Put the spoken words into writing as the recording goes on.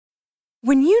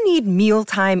When you need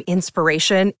mealtime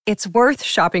inspiration, it's worth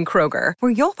shopping Kroger,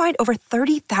 where you'll find over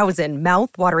 30,000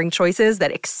 mouth-watering choices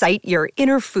that excite your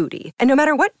inner foodie. And no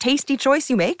matter what tasty choice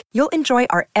you make, you'll enjoy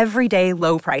our everyday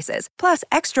low prices, plus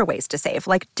extra ways to save,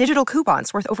 like digital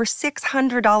coupons worth over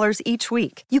 $600 each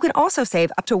week. You can also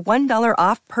save up to $1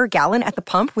 off per gallon at the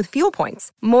pump with fuel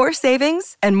points. More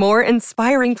savings and more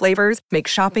inspiring flavors make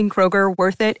shopping Kroger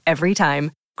worth it every time.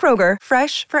 Kroger,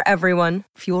 fresh for everyone.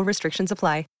 Fuel restrictions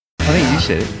apply. I think you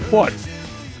said it. What?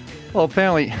 Well,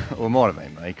 apparently, well, it might have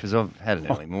been me because I've had an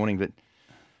early morning, but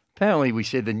apparently we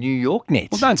said the New York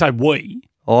Nets. Well, don't say we.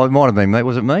 Oh, it might have been me.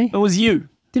 Was it me? It was you.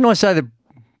 Did I say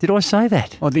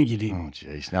that? I think you did. Oh,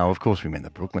 jeez. No, of course we meant the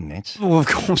Brooklyn Nets. Well, of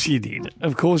course you did.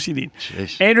 Of course you did.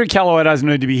 Jeez. Andrew Kellaway doesn't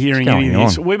need to be hearing any of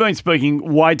this. on? We've been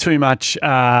speaking way too much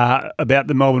about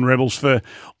the Melbourne Rebels for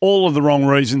all of the wrong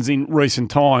reasons in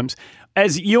recent times.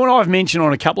 As you and I have mentioned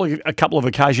on a couple of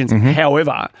occasions,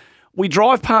 however, we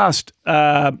drive past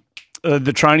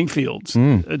the training fields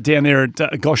down there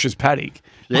at Gosh's Paddock.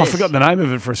 Yes. I forgot the name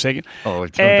of it for a second. Oh,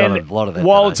 we've done a lot of that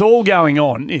while today. it's all going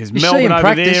on, is Melbourne over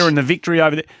practice. there and the Victory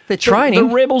over there. They're training.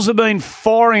 The Rebels have been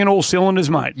firing on all cylinders,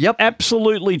 mate. Yep.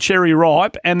 Absolutely cherry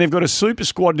ripe, and they've got a super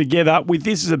squad together with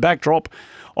this as a backdrop.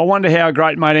 I wonder how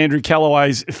great mate Andrew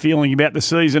Kellaway's feeling about the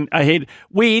season ahead,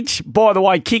 which, by the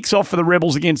way, kicks off for the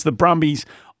Rebels against the Brumbies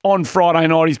on Friday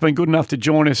night. He's been good enough to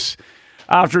join us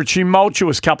after a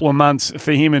tumultuous couple of months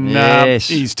for him and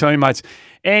his teammates.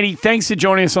 Andy, thanks for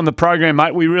joining us on the program,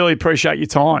 mate. We really appreciate your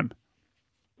time.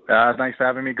 Thanks for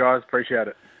having me, guys. Appreciate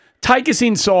it. Take us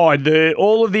inside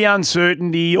all of the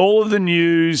uncertainty, all of the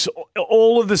news,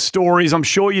 all of the stories. I'm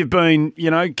sure you've been,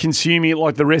 consuming it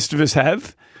like the rest of us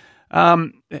have. How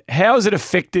has it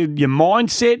affected your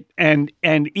mindset, and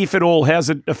if at all, how's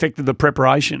it affected the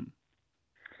preparation?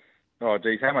 Oh,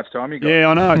 geez, how much time you got? Yeah,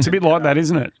 I know. It's a bit like that,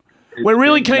 isn't it? We're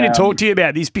really keen to talk to you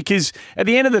about this because at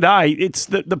the end of the day, it's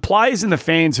the players and the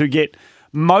fans who get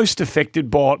most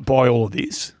affected by all of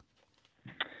this.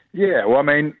 Yeah, well, I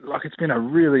mean, it's been a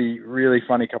really, really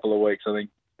funny couple of weeks. I think,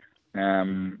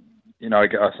 I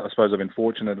suppose I've been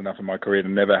fortunate enough in my career to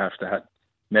never have to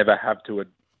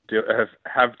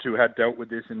have dealt with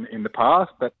this in the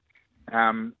past. But,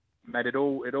 mate, it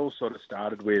all sort of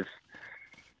started with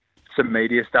some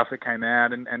media stuff that came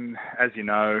out, and as you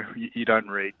know, you don't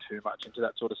read too much into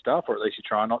that sort of stuff, or at least you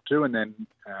try not to. And then,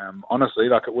 honestly,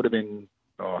 it would have been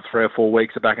 3 or 4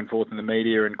 weeks of back and forth in the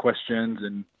media and questions,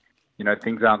 and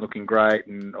things aren't looking great,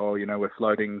 and we're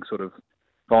floating sort of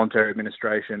voluntary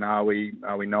administration. Are we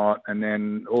not? And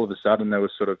then all of a sudden, there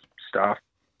was sort of staff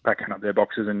packing up their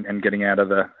boxes and getting out of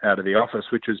the office,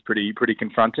 which was pretty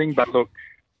confronting. But look.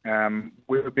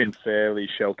 We've been fairly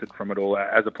sheltered from it all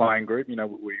as a playing group.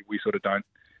 We sort of don't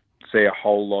see a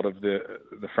whole lot of the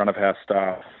front of house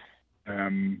staff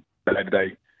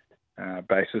day-to-day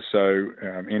basis. So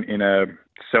in a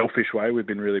selfish way, we've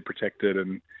been really protected,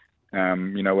 and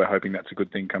we're hoping that's a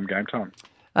good thing come game time.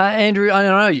 Andrew, I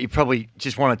know you probably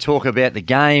just want to talk about the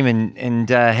game and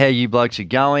how you blokes are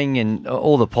going and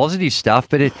all the positive stuff,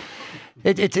 but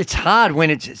it's hard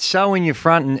when it's so in your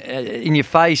front and in your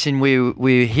face, and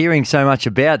we're hearing so much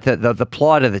about the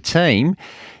plight of the team.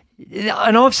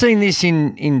 And I've seen this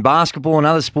in basketball and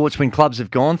other sports when clubs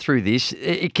have gone through this.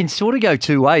 It can sort of go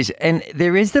two ways, and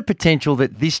there is the potential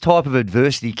that this type of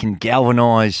adversity can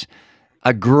galvanise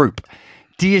a group.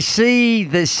 Do you see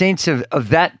the sense of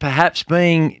that perhaps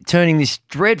turning this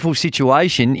dreadful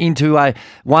situation into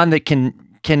one that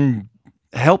can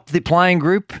help the playing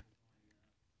group?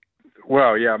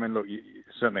 Well, yeah, I mean, look, you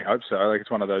certainly hope so. It's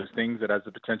one of those things that has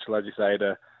the potential, as you say,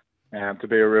 to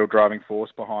be a real driving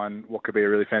force behind what could be a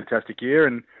really fantastic year,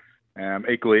 and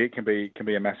equally it can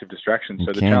be a massive distraction.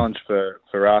 So the challenge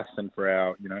for us and for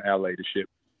our leadership,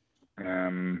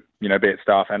 be it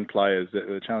staff and players,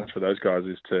 the challenge for those guys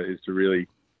is to really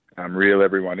reel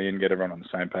everyone in, get everyone on the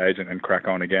same page, and crack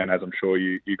on again, as I'm sure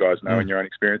you guys know in your own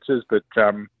experiences. But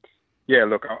yeah,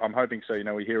 look, I'm hoping so.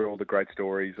 We hear all the great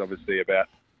stories, obviously, about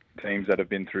teams that have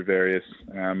been through various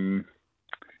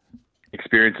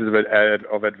experiences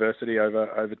of adversity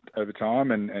over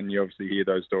time, and you obviously hear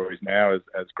those stories now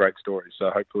as great stories.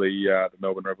 So hopefully the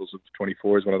Melbourne Rebels of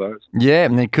 24 is one of those. Yeah,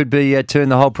 and it could be turn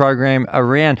the whole program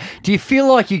around. Do you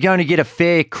feel like you're going to get a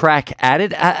fair crack at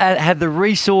it? Have the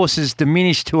resources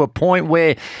diminished to a point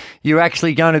where you're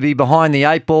actually going to be behind the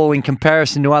eight ball in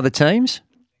comparison to other teams?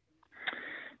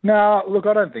 No, look,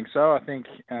 I don't think so. I think...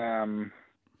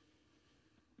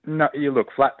 No, you look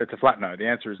flat. It's a flat no. The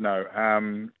answer is no.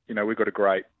 We've got a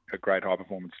great high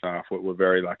performance staff. We're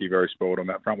very lucky, very spoiled on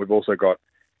that front. We've also got,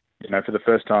 for the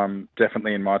first time,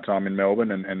 definitely in my time in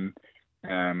Melbourne, and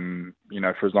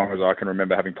For as long as I can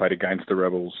remember having played against the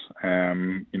Rebels,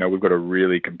 we've got a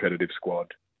really competitive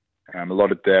squad. A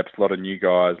lot of depth, a lot of new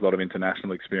guys, a lot of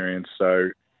international experience. So,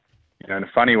 in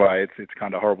a funny way, it's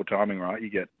kind of horrible timing, right? We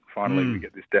get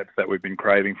this depth that we've been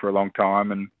craving for a long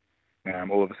time, and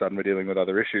all of a sudden we're dealing with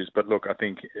other issues. But look, I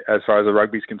think as far as the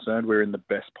rugby's concerned, we're in the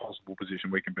best possible position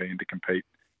we can be in to compete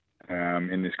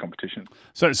in this competition.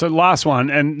 So last one,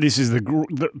 and this is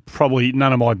the probably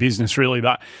none of my business really,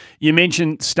 but you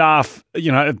mentioned staff,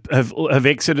 have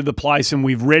exited the place, and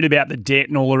we've read about the debt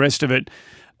and all the rest of it.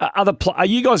 Are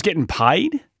you guys getting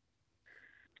paid?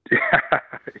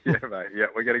 Yeah, mate. Yeah,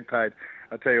 we're getting paid.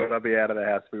 I tell you what, I'd be out of the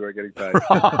house if we weren't getting paid.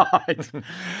 Right.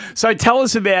 So tell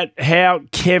us about how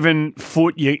Kevin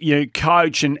Foote, you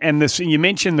coach, and this. You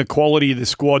mentioned the quality of the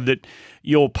squad that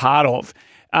you're part of.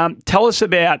 Tell us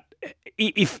about,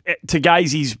 if to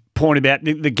Gazy's point about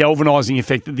the galvanising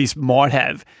effect that this might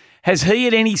have. Has he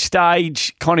at any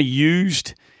stage kind of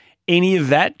used any of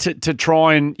that to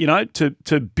try and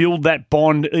to build that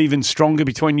bond even stronger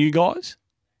between you guys?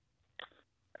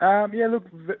 Look,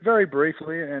 very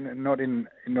briefly, and not in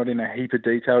a heap of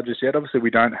detail just yet. Obviously,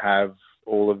 we don't have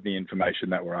all of the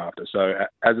information that we're after. So,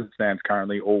 as it stands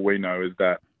currently, all we know is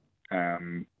that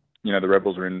the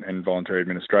Rebels are in voluntary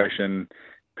administration.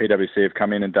 PwC have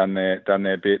come in and done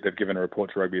their bit. They've given a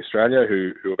report to Rugby Australia,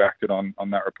 who have acted on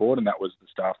that report, and that was the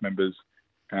staff members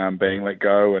being let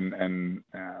go and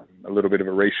a little bit of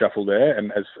a reshuffle there.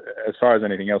 And as far as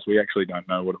anything else, we actually don't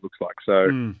know what it looks like.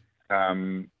 So.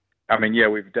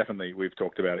 We've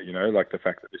talked about it, like the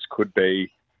fact that this could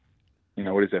be,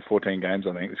 what is there, 14 games,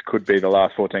 I think. This could be the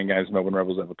last 14 games Melbourne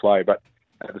Rebels ever play. But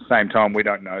at the same time, we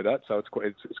don't know that. So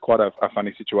it's quite a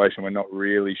funny situation. We're not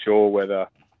really sure whether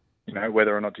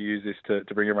or not to use this to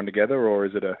bring everyone together, or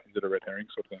is it a red herring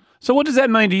sort of thing. So what does that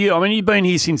mean to you? I mean, you've been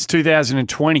here since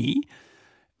 2020.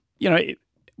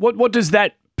 What does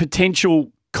that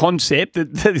potential concept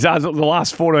that these are the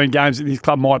last 14 games that this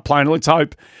club might play, and let's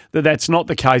hope that that's not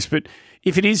the case, but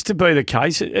if it is to be the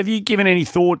case, have you given any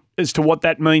thought as to what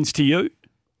that means to you?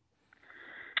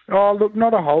 Oh, look,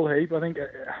 not a whole heap. I think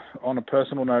on a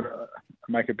personal note, I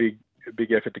make a big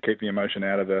effort to keep the emotion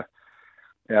out of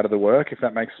the work, if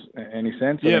that makes any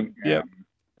sense. Yeah.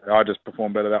 I just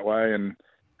perform better that way, and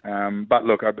but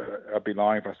look, I'd be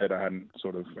lying if I said I hadn't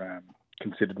sort of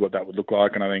considered what that would look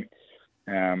like, and I think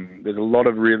there's a lot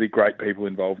of really great people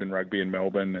involved in rugby in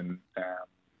Melbourne, and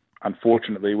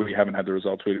unfortunately, we haven't had the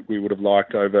results we would have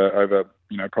liked over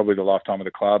probably the lifetime of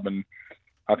the club. And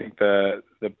I think the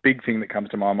big thing that comes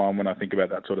to my mind when I think about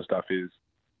that sort of stuff is,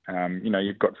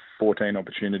 you've got 14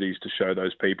 opportunities to show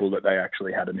those people that they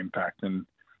actually had an impact, and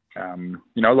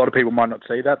a lot of people might not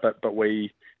see that, but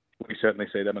we certainly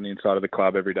see that on the inside of the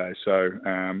club every day. So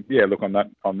look, on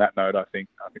that note, I think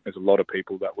there's a lot of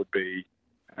people that would be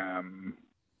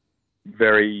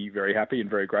very, very happy and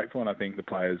very grateful, and I think the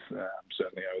players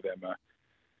certainly owe them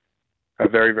a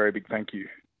very, very big thank you.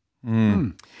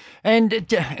 And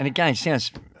again, it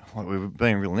sounds like we're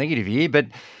being real negative here, but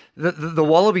the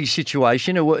Wallaby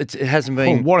situation, it hasn't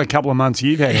been... Oh, what a couple of months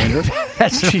you've had, Andrew.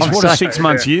 What a 6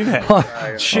 months you've had.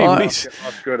 Life's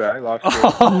good, eh?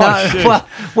 Life's good.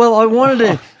 Well, I wanted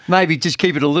to maybe just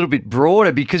keep it a little bit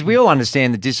broader, because we all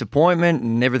understand the disappointment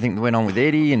and everything that went on with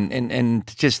Eddie, and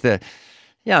just the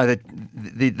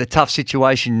tough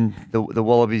situation the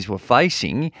Wallabies were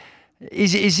facing.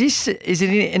 Is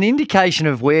it an indication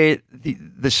of where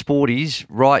the sport is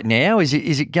right now? Is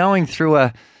it going through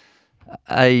a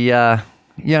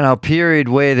period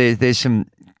where there's some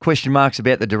question marks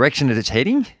about the direction that it's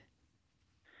heading?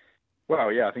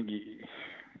 Well, yeah, I think you'd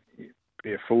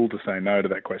be a fool to say no to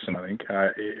that question, I think.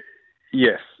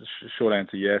 Yes, short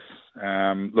answer, yes.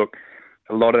 Look,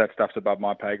 a lot of that stuff's above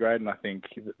my pay grade, and I think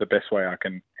the best way I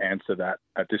can answer that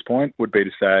at this point would be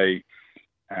to say,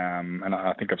 and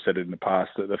I think I've said it in the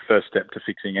past, that the first step to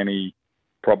fixing any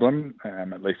problem,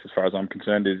 at least as far as I'm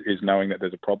concerned, is knowing that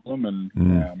there's a problem. And,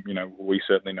 we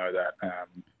certainly know that.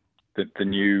 The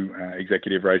new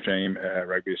executive regime,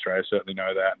 Rugby Australia, certainly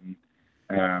know that.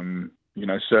 And,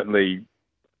 certainly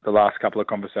the last couple of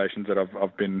conversations that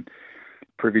I've been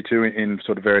privy to in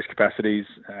sort of various capacities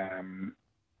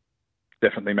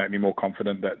definitely make me more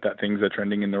confident that things are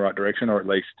trending in the right direction, or at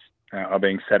least are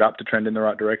being set up to trend in the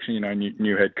right direction.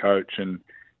 New head coach and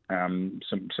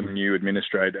some new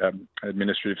administrative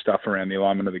stuff around the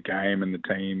alignment of the game and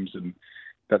the teams and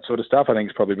that sort of stuff. I think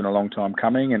it's probably been a long time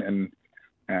coming, and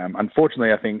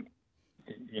unfortunately, I think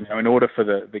in order for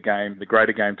the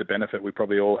greater game to benefit, we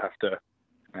probably all have to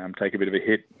take a bit of a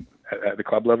hit at the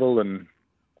club level and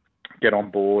get on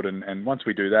board. And once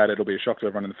we do that, it'll be a shock to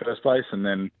everyone in the first place, and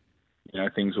then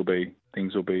things will be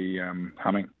things will be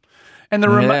humming. And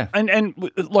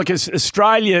like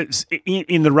Australia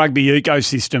in the rugby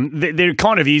ecosystem, there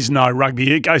kind of is no rugby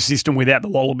ecosystem without the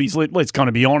Wallabies. Let's kind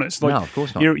of be honest. Like, no, of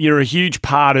course not. You're a huge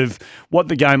part of what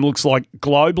the game looks like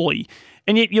globally.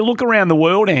 And yet you look around the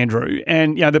world, Andrew,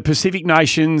 and the Pacific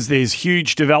nations, there's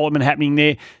huge development happening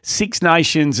there. Six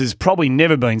Nations has probably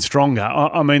never been stronger.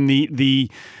 I mean, the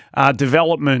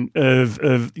development of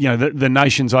the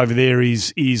nations over there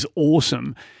is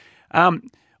awesome.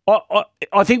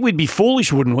 I think we'd be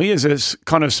foolish, wouldn't we, as a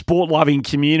kind of sport-loving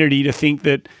community, to think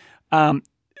that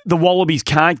the Wallabies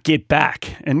can't get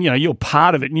back. And you're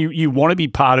part of it, and you want to be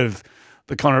part of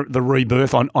the kind of the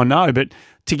rebirth. I know, but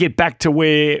to get back to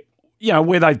where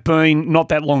they've been not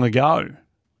that long ago.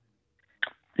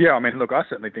 Yeah, I mean, look, I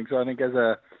certainly think so. I think as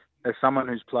someone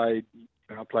who's played,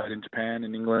 I played in Japan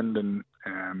and England and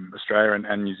Australia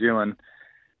and New Zealand.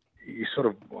 You sort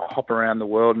of hop around the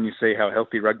world and you see how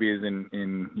healthy rugby is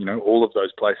in all of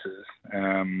those places,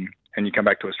 and you come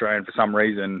back to Australia and for some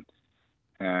reason,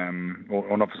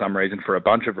 or not for some reason, for a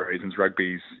bunch of reasons,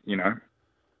 rugby's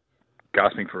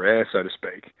gasping for air, so to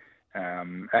speak.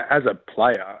 As a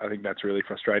player, I think that's really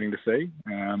frustrating to see.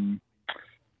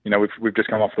 We've just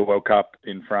come off the World Cup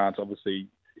in France, obviously,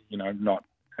 not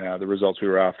the results we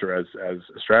were after as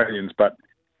Australians, but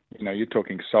you're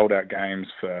talking sold out games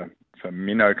for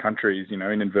minnow countries, in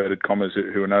inverted commas,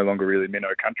 who are no longer really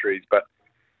minnow countries. But,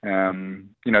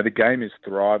 the game is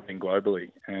thriving globally.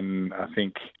 And I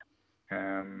think, we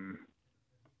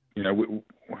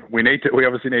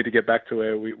obviously need to get back to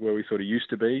where we sort of used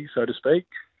to be, so to speak.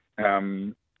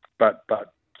 But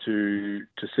to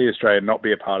see Australia not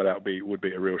be a part of that would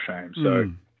be a real shame.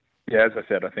 So, yeah, as I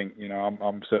said, I think,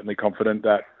 I'm certainly confident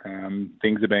that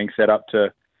things are being set up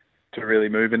to really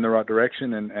move in the right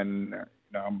direction, and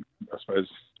I'm, I suppose,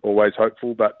 always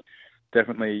hopeful, but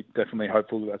definitely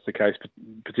hopeful that's the case,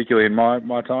 particularly in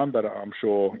my time, but I'm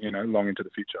sure, long into the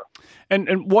future.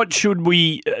 And what should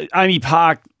we, Amy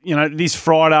Park, this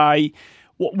Friday,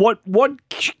 what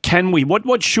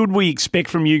should we expect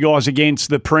from you guys against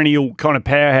the perennial kind of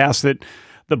powerhouse that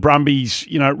the Brumbies,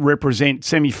 represent,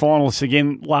 semi-finalists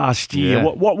again last year?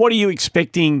 Yeah. What are you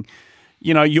expecting,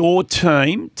 your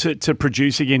team to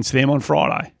produce against them on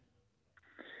Friday?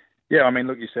 Yeah, I mean,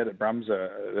 look, you said it. Brums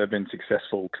they've been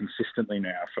successful consistently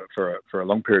now for a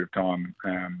long period of time.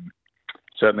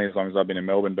 Certainly as long as I've been in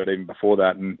Melbourne, but even before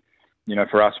that. And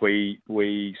for us, we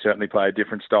certainly play a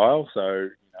different style. So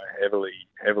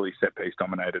heavily set piece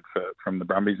dominated from the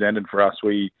Brumbies end. And for us,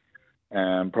 we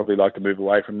probably like to move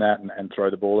away from that and throw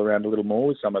the ball around a little more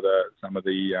with some of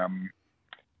the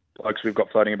blokes we've got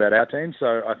floating about our team.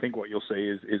 So I think what you'll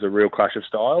see is a real clash of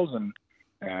styles, and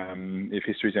if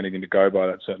history's anything to go by,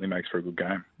 that certainly makes for a good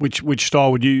game. Which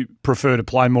style would you prefer to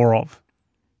play more of?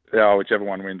 Yeah, whichever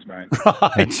one wins, mate.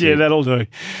 Right, yeah, that'll do.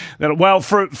 Well,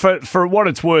 for what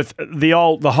it's worth, the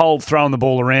whole throwing the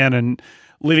ball around and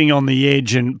living on the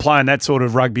edge and playing that sort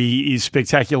of rugby is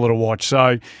spectacular to watch.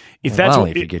 So if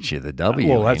it gets you the W,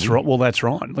 well, that's right. Well, that's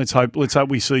right. Let's hope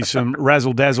we see some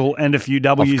razzle dazzle and a few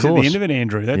W's at the end of it,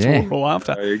 Andrew. That's what we're all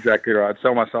after. Exactly right.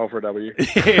 Sell my soul for a W.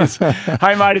 Yes.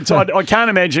 Hey, mate, I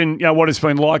can't imagine what it's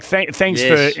been like. Thanks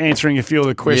for answering a few of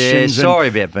the questions. Yeah, sorry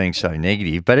about being so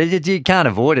negative, but you can't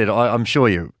avoid it. I'm sure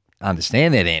you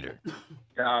understand that, Andrew.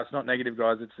 It's not negative,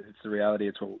 guys. It's the reality.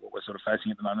 It's what we're sort of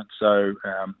facing at the moment. So,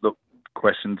 look,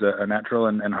 questions are natural,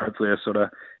 and hopefully I sort of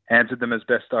answered them as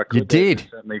best I could. You did. They're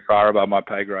certainly far above my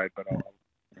pay grade, but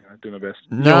I'll do my best.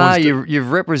 No,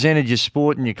 you've represented your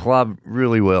sport and your club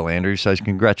really well, Andrew, so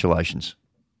congratulations.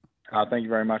 Thank you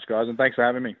very much, guys, and thanks for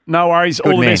having me. No worries.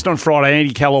 All the best on Friday.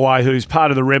 Andy Kellaway, who's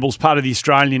part of the Rebels, part of the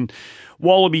Australian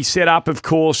Wallaby setup, of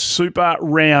course. Super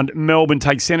Round Melbourne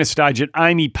takes centre stage at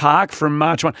Amy Park from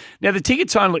March 1. Now, the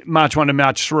tickets only March 1 to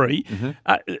March 3.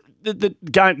 Mm-hmm.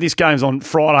 This game's on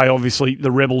Friday, obviously, the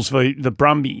Rebels v the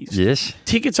Brumbies. Yes.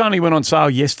 Tickets only went on sale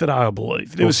yesterday, I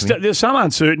believe. There was some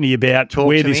uncertainty about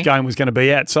where this game was going to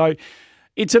be at. So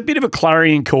it's a bit of a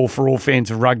clarion call for all fans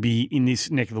of rugby in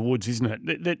this neck of the woods, isn't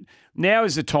it? That now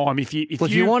is the time. If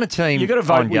you want a team, you've got to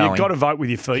vote. You've got to vote with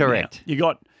your feet. Correct. Now. You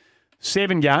got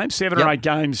 7 or 8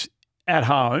 games at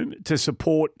home to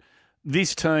support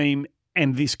this team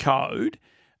and this code.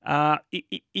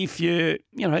 If you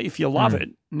love it,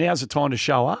 now's the time to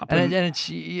show up. And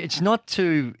it's not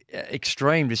too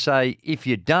extreme to say if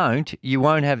you don't, you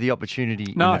won't have the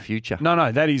opportunity in the future.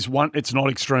 No, that is one. It's not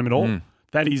extreme at all.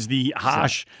 That is the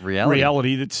harsh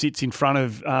reality that sits in front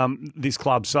of this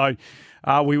club. So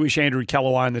we wish Andrew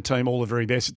Kellaway and the team all the very best.